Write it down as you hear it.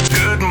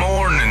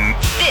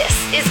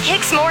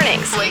Kicks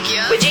Mornings. Wake you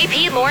up. With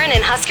JP, Lauren,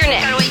 and Husker Nick.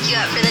 Gotta wake you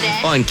up for the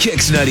day. On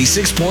Kicks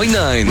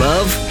 96.9.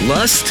 Love,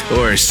 lust,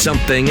 or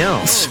something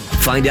else?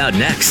 Find out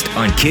next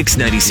on Kicks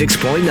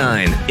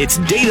 96.9. It's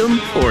Date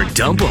 'em or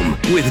Dump 'em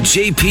with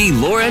JP,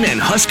 Lauren, and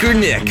Husker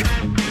Nick.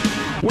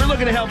 We're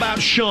looking to help out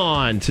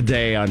Sean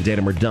today on Date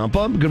 'em or Dump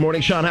 'em. Good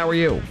morning, Sean. How are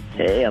you?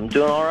 Hey, I'm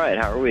doing all right.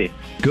 How are we?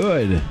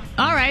 Good.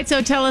 All right,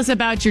 so tell us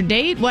about your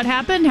date. What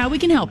happened? How we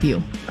can help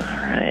you? All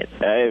right.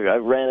 I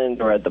ran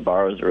into her at the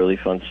bar. It was a really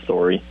fun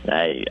story.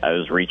 I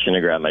was reaching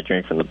to grab my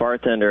drink from the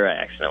bartender. I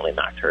accidentally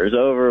knocked hers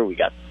over. We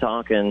got to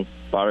talking,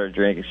 bought her a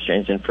drink,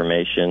 exchanged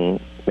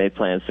information, made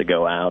plans to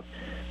go out.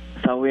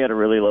 Thought we had a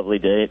really lovely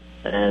date,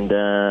 and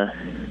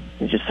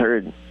we just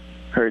heard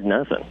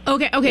nothing.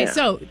 Okay, Yeah.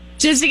 So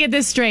just to get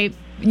this straight,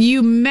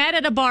 you met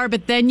at a bar,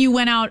 but then you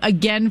went out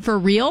again for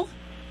real?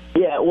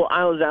 Yeah, well,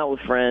 I was out with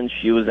friends.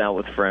 She was out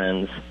with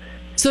friends.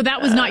 So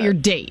that was not your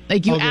date.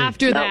 Like you, Okay.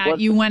 after that,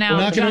 you went out.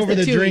 Knocking just over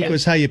the two of drink you.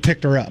 was how you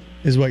picked her up,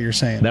 is what you're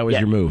saying. That was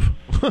your move.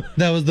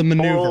 That was the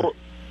maneuver.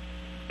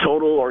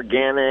 Total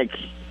organic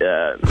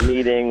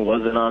meeting.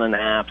 Wasn't on an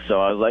app,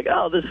 so I was like,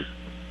 oh, this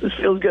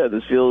feels good.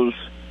 This feels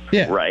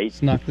right.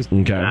 Let's knock this.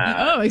 Okay.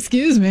 Oh,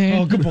 excuse me.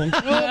 Oh, good point.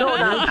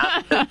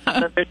 Not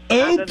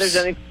that there's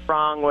anything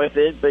wrong with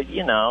it, but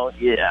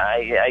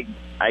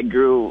I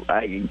grew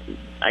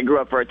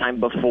up for a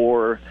time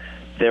before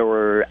there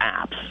were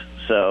apps,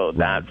 so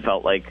that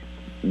felt like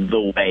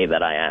the way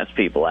that I asked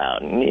people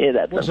out. And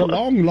It was a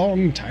long,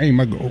 long time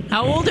ago.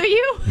 How old are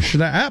you?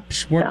 The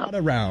apps were not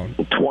around.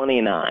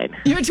 29.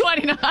 You're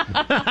 29.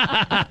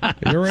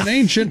 You're an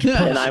ancient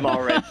person. And I'm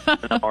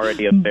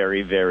already a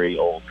very, very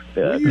old.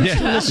 You're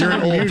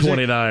an old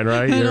 29,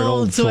 right? An You're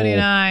old soul.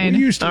 29. We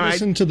used to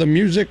listen to the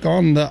music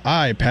on the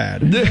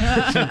iPad.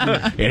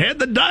 It had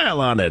the dial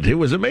on it. It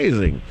was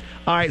amazing.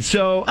 All right,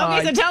 so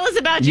Okay, so tell us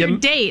about your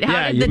date.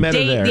 How did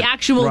the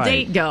actual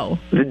date go?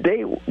 The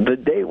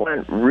date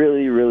went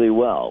really, really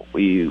well.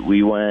 We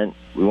went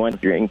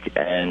drink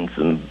and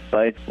some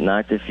bites,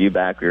 knocked a few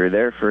back. We were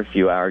there for a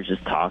few hours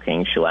just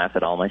talking. She laughed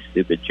at all my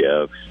stupid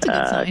jokes.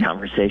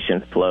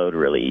 Conversation flowed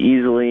really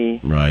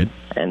easily. Right.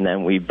 And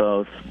then we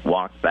both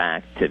walked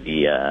back to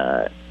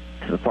the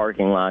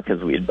parking lot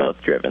because we had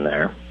both driven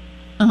there.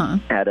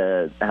 Had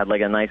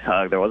like a nice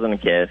hug. There wasn't a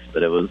kiss,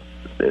 but it was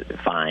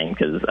fine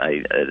because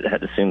I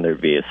had assumed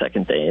there'd be a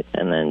second date,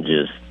 and then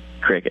just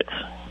crickets.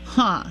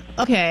 Huh.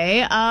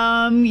 Okay.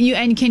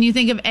 And can you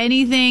think of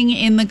anything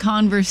in the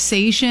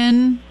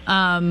conversation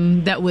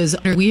that was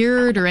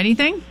weird or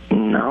anything?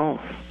 No.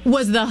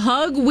 Was the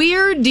hug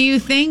weird? Do you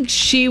think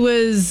she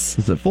was...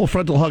 Is it full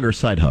frontal hug or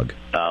side hug?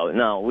 Oh,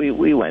 no.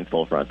 We went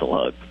full frontal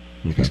hug.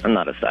 Okay. I'm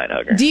not a side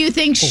hugger. Do you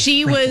think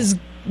she was...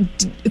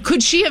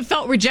 Could she have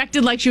felt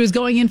rejected, like she was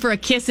going in for a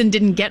kiss and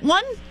didn't get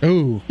one?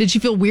 Ooh. Did she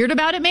feel weird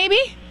about it, maybe?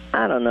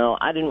 I don't know.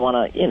 I didn't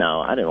want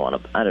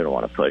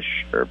to push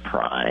or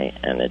pry,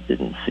 and it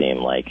didn't seem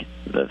like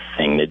the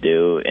thing to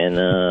do in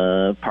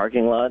a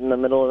parking lot in the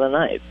middle of the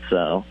night.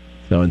 So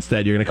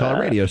instead, you're going to call a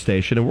radio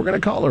station, and we're going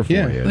to call her for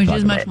you. Which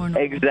is much more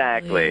normal.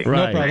 Exactly.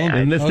 Right. No problem.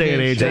 In this day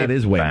and age, that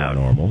is way more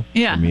normal.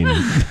 Yeah. I mean,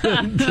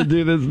 to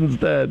do this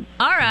instead.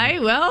 All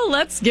right. Well,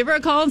 let's give her a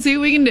call and see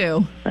what we can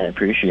do. I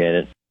appreciate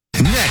it.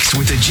 Next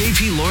with the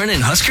JP, Lauren,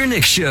 and Husker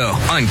Nick show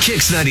on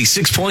Kicks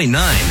 96.9.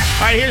 All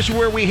right, here's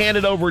where we hand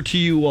it over to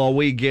you while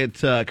we get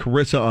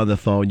Carissa on the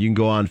phone. You can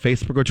go on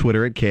Facebook or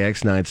Twitter at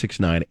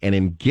KX969 and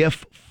in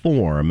GIF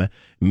form,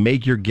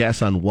 make your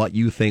guess on what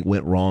you think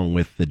went wrong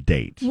with the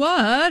date.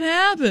 What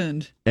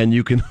happened? And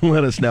you can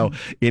let us know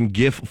in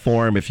GIF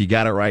form. If you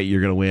got it right,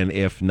 you're going to win.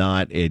 If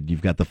not,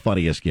 you've got the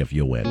funniest GIF,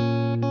 you'll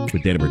win.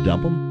 With Date 'em or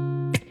Dump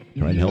 'em,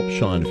 trying to help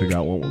Sean figure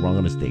out what went wrong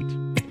on his date.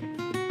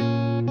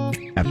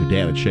 After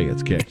Dan and Shay,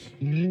 it's Kicks.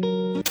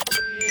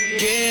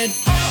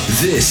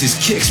 This is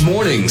Kicks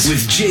Mornings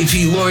with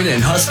JP, Lauren,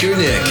 and Husker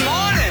Nick.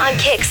 On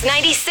Kicks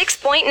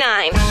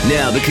 96.9.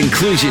 Now the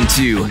conclusion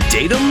to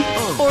Date 'em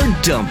or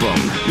Dump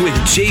 'em with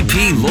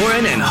JP,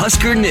 Lauren, and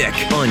Husker Nick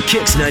on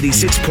Kicks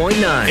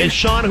 96.9. It's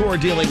Sean who we're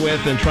dealing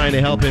with and trying to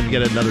help him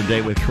get another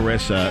date with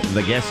Carissa.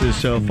 The guesses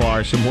so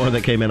far, some more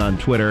that came in on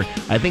Twitter.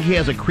 I think he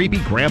has a creepy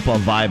grandpa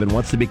vibe and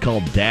wants to be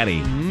called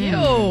Daddy.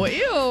 Ew.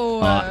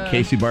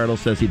 Casey Bartle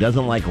says he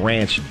doesn't like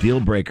ranch. Deal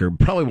breaker.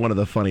 Probably one of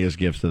the funniest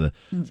gifts of the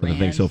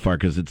thing so far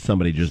because it's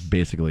somebody just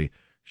basically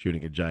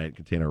shooting a giant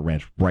container of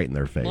ranch right in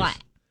their face.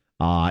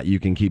 What? You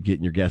can keep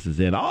getting your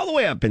guesses in all the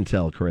way up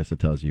until Carissa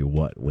tells you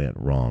what went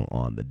wrong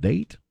on the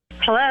date.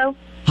 Hello.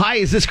 Hi,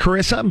 is this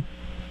Carissa?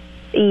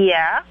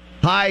 Yeah.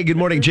 Hi, good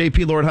morning.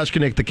 JP, Lauren, Husker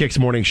Nick, the Kicks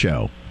Morning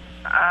Show.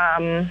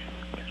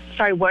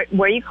 Sorry, where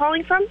are you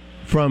calling from?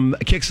 From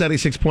Kicks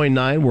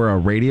 96.9, we're a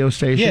radio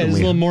station. Yeah, it's a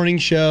little morning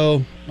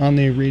show on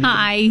the radio.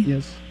 Hi.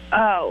 Yes.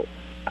 Oh,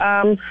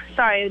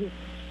 sorry.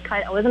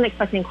 I wasn't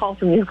expecting a call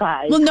from you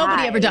guys. Well,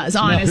 nobody ever does,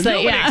 honestly.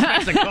 Nobody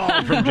expects a call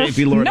from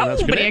JP, Lauren, and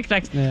Husker Nobody Nick.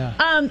 expects. Yeah.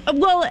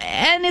 Well,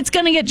 and it's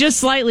going to get just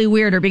slightly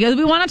weirder because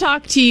we want to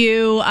talk to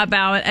you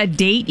about a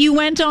date you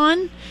went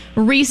on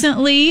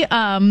recently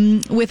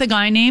with a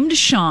guy named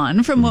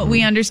Sean. From what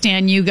we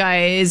understand, you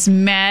guys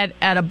met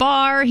at a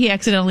bar. He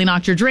accidentally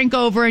knocked your drink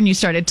over and you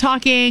started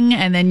talking,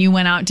 and then you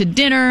went out to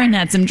dinner and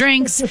had some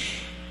drinks.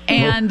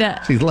 And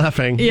She's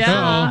laughing.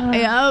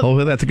 yeah.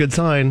 Oh, that's a good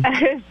sign.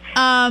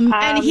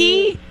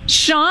 And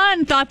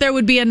Sean thought there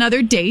would be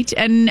another date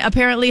and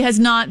apparently has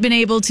not been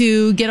able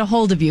to get a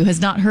hold of you, has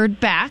not heard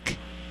back.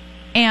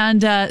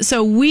 And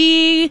so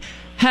we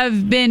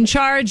have been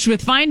charged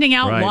with finding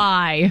out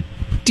why.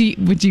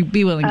 Would you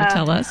be willing to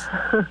tell us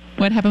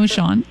what happened with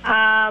Sean?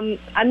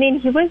 I mean,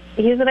 he was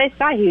a nice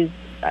guy.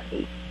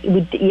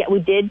 We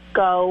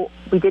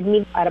did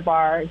meet at a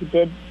bar. He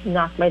did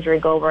knock my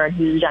drink over, and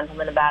he was a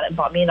gentleman about it and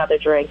bought me another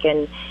drink,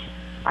 and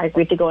I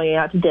agreed to going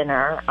out to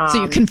dinner. So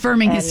you're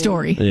confirming his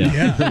story.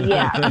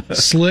 Yeah.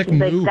 Slick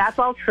Like, move. that's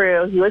all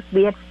true.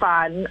 We had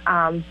fun,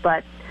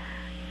 but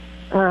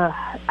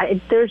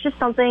there's just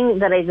something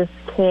that I just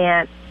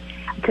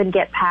couldn't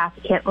get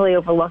past, can't really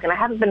overlook, and I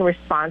haven't been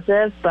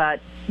responsive, but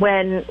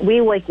when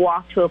we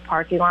walked to a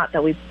parking lot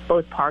that we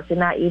both parked in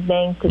that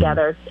evening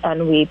together,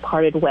 and we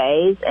parted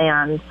ways,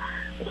 and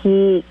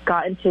he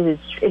got into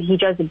he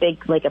drives a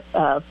big,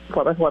 a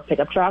 4x4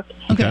 pickup truck.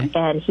 Okay.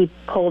 And he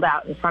pulled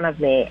out in front of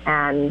me,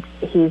 and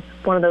he's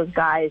one of those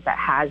guys that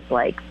has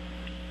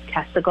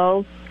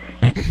testicles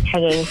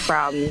hanging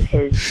from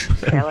his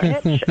trailer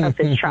hitch of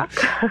his truck.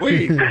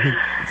 Wait.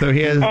 So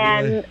he has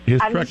and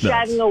his I'm truck just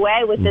driving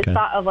away with this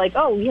thought of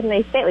oh, we have a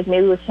nice date.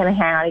 Maybe we can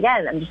hang out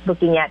again. I'm just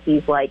looking at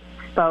these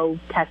faux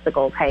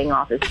testicles hanging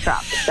off his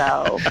truck.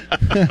 So.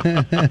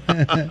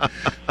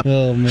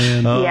 Oh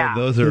man. Oh, Yeah.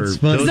 those are. That's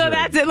funny. Those So are,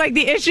 that's it.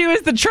 The issue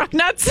is the truck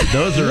nuts.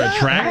 those are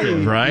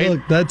attractive, right?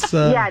 Look, that's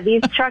Yeah,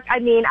 these truck. I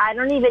mean, I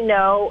don't even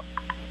know.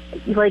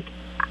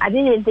 I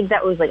didn't even think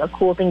that was a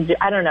cool thing to do.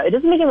 I don't know. It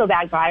doesn't make him a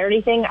bad guy or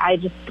anything.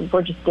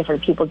 We're just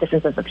different people,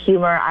 different sense of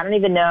humor. I don't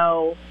even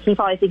know. He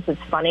probably thinks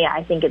it's funny.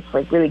 I think it's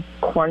really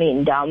corny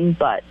and dumb,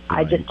 but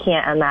I just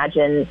can't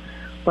imagine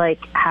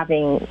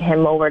having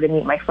him over to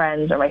meet my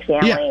friends or my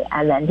family,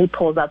 and then he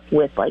pulls up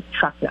with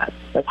truck nuts.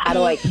 How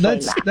do I explain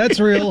that? That's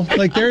real.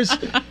 I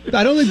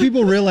don't think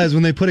people realize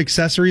when they put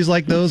accessories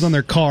like those on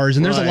their cars,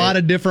 and there's a lot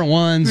of different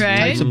ones, Right.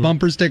 types of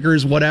bumper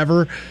stickers,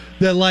 whatever,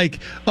 that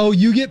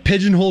you get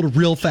pigeonholed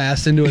real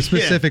fast into a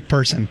specific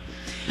person.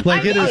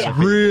 It is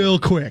real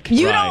quick.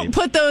 You don't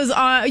put those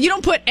on. You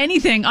don't put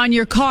anything on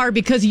your car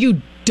because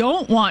you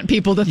don't want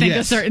people to think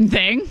a certain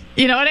thing.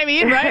 You know what I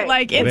mean,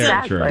 right?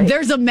 Exactly.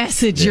 There's a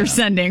message you're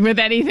sending with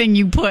anything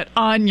you put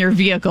on your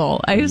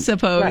vehicle, I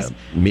suppose.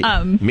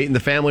 Right. Meeting the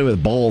family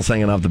with balls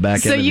hanging off the back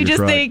end So of you your just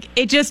truck. think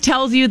it just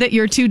tells you that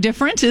you're too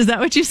different? Is that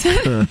what you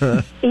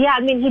said? Yeah,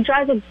 I mean, he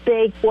drives a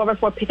big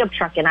 4x4 pickup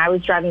truck, and I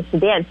was driving a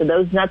sedan, so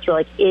those nuts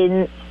were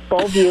in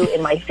full view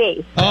in my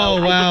face. Oh,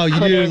 So wow. You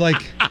do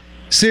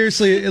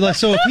seriously,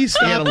 so if he He had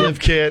stopped, a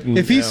lift kit. And,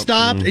 if he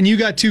stopped and you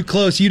got too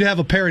close, you'd have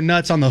a pair of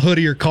nuts on the hood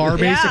of your car,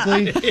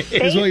 basically,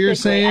 is what you're Basically,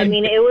 saying? I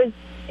mean, it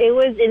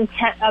was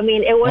intense. I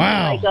mean, it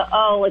wasn't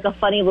Wow. a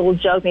funny little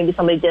joke. Maybe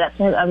somebody did that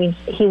to him. I mean,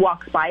 he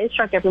walks by his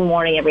truck every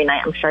morning, every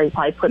night. I'm sure he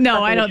probably put. No, stuff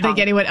in I the don't think trunk.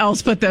 anyone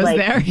else put those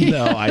there.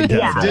 No, I don't.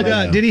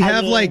 Yeah. Did he I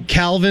have mean-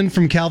 Calvin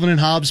from Calvin and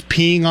Hobbes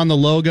peeing on the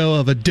logo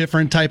of a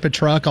different type of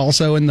truck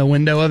also in the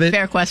window of it?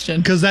 Fair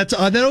question. Because that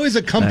always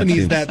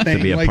accompanies That that seems thing.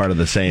 to be a part of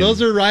the same- Those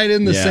are right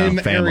in the Yeah, same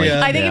family.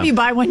 area. I think if you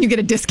buy one, you get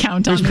a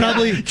discount on There's it.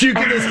 probably You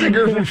get a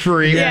sticker for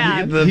free.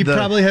 Yeah. he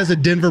probably has a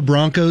Denver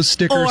Broncos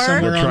sticker Or-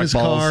 somewhere Or on truck his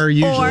balls. car.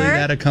 Usually Or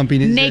that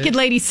accompanies Naked it.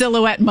 lady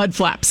silhouette mud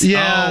flaps.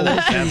 Yeah,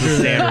 That's a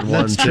standard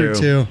one, that's true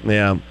too.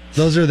 Yeah.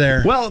 Those are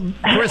there. Well,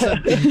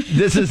 Carissa,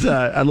 this is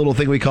a little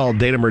thing we call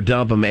Date 'em or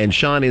Dump 'em, and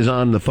Sean is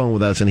on the phone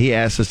with us, and he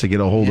asked us to get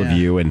a hold of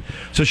you. And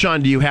so,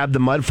 Sean, do you have the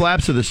mud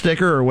flaps or the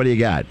sticker, or what do you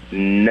got?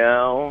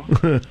 No.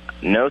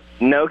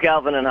 No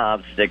Calvin and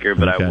Hobbes sticker,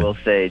 but Okay. I will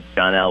say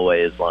John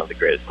Elway is one of the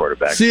greatest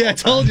quarterbacks. See, I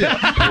told you.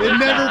 It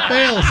never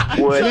fails.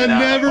 Would It not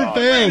never fall.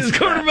 fails.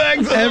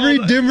 Quarterbacks. Every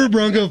Denver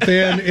Bronco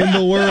fan in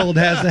the world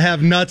has to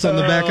have nuts on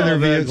the back of their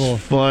that's vehicle.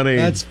 funny.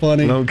 That's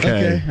funny.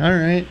 Okay. All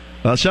right.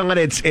 Well, Sean,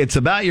 it's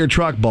about your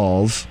truck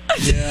balls.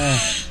 Yeah.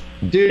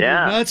 Dude,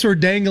 Yeah. your nuts were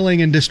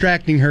dangling and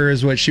distracting her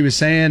is what she was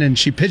saying, and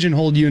she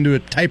pigeonholed you into a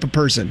type of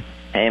person.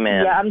 Hey,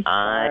 man. Yeah, I'm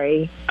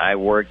sorry. I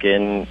work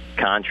in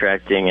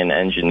contracting and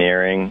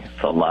engineering.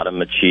 It's a lot of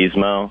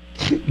machismo.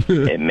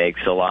 It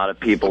makes a lot of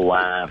people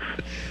laugh.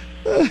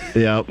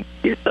 Yeah.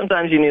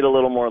 Sometimes you need a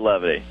little more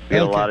levity. We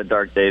had a Okay. lot of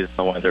dark days in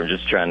the winter. I'm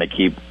just trying to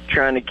keep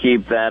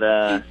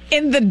that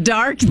In the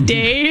dark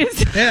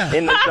days. Yeah.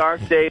 in the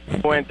dark days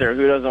of winter.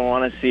 Who doesn't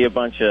want to see a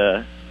bunch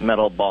of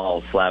metal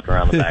balls slapped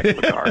around the back of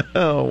the car?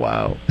 Oh,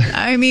 wow.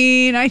 I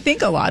mean, I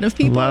think a lot of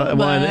people.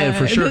 Well, and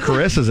for sure,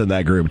 Carissa's in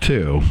that group,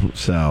 too.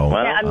 So,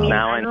 Well, Yeah, I mean,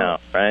 now I I don't- know,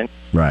 right?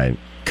 right.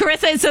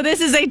 Carissa, so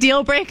this is a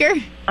deal breaker?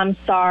 I'm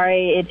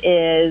sorry. It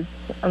is.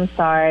 I'm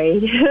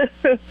sorry.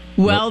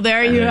 Well,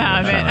 there you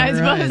have it. I All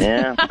suppose. right.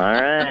 Yeah, all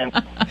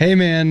right. Hey,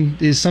 man,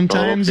 is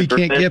sometimes you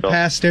can't get superficial.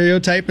 past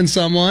stereotyping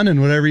someone,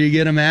 and whatever you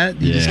get them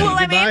at, you just Yeah. can't Well,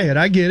 I get by mean- it.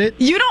 I get it.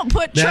 You don't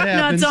put That truck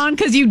happens. nuts on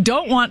because you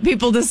don't want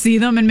people to see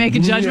them and make a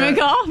judgment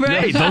call, right?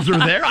 Hey, those are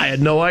there? I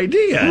had no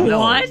idea. No.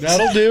 What?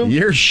 That'll do.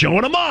 You're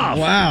showing them off.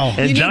 Wow.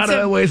 And You John need some-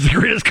 Elway's the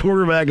greatest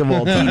quarterback of all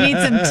You time. need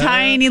some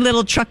tiny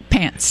little truck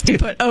pants to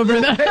put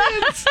over them.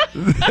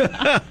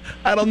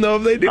 I don't know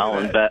if they do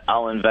that.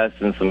 I'll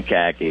invest in some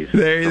khakis.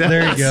 There you go.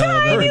 There you go.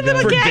 Tiny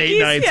little For date khakis,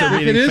 nights yeah. or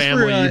If it meeting is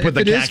family, for, you put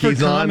the if it is for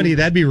khakis on. comedy,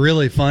 that'd be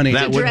really funny.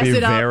 That would dress be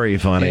it up. very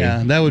funny.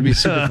 Yeah, that would be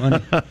super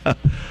funny.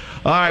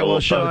 All right, well, Oh,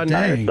 Sean,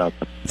 dang.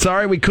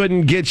 sorry we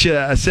couldn't get you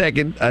a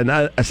second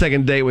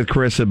date with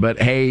Carissa,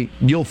 but hey,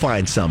 you'll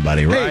find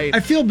somebody, Hey, right?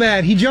 I feel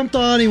bad. He jumped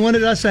on. He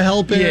wanted us to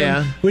help him.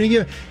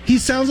 Yeah. He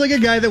sounds like a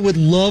guy that would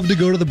love to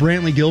go to the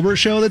Brantley Gilbert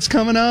show that's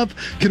coming up.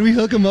 Can we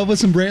hook him up with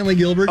some Brantley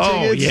Gilbert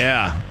Oh, tickets?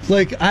 yeah.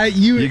 Like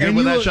You good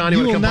with that, Sean? You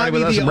wanna will come not party be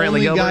with us the at Brantley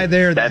only Gilbert? guy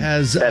there that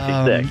has. That'd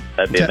be sick.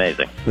 That'd be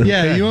amazing.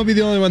 Yeah, you won't be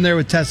the only one there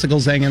with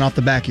testicles hanging off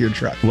the back of your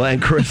truck. Well,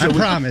 and Carissa, I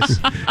promise.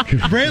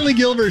 Brantley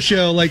Gilbert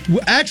show,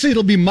 actually,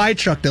 it'll be my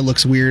truck that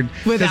looks weird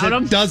Without because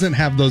them? it doesn't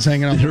have those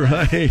hanging off.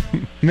 right?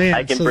 Man,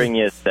 I can so- bring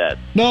you a set.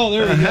 No,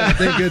 there we go.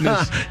 Thank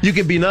goodness. You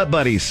could be nut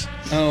buddies.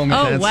 Oh man.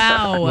 Oh, That's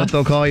wow. what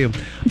they'll call you.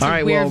 It's All a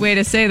right, weird well, way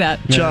to say that.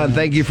 John,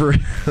 thank you for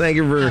being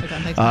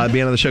on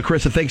the show.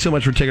 Carissa, thanks so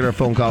much for taking our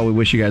phone call. We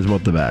wish you guys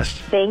both the best.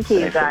 Thank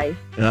you, guys.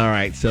 All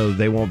right, so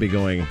they won't be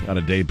going on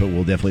a date, but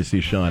we'll definitely see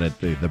Sean at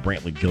the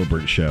Brantley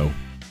Gilbert show.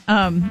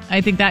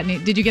 I think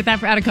did you get that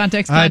for out of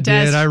context I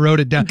contest? did. I wrote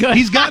it down. Good.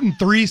 He's gotten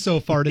 3 so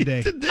far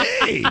today.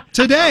 Today,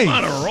 Today.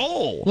 on a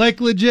roll. Like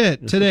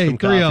legit. Today, Some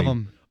 3 of coffee.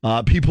 them.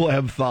 People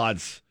have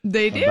thoughts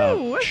They do.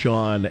 about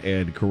Sean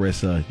and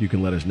Carissa. You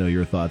can let us know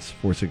your thoughts,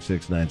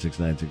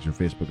 466-9696, or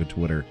Facebook and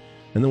Twitter.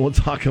 And then we'll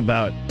talk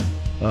about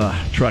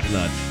truck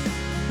nuts.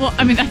 Well,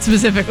 I mean, that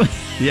specifically.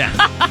 Yeah.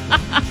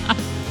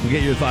 We'll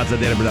get your thoughts on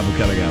Dana Bernal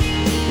coming up.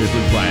 Here's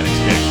Luke Bryan.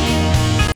 Next.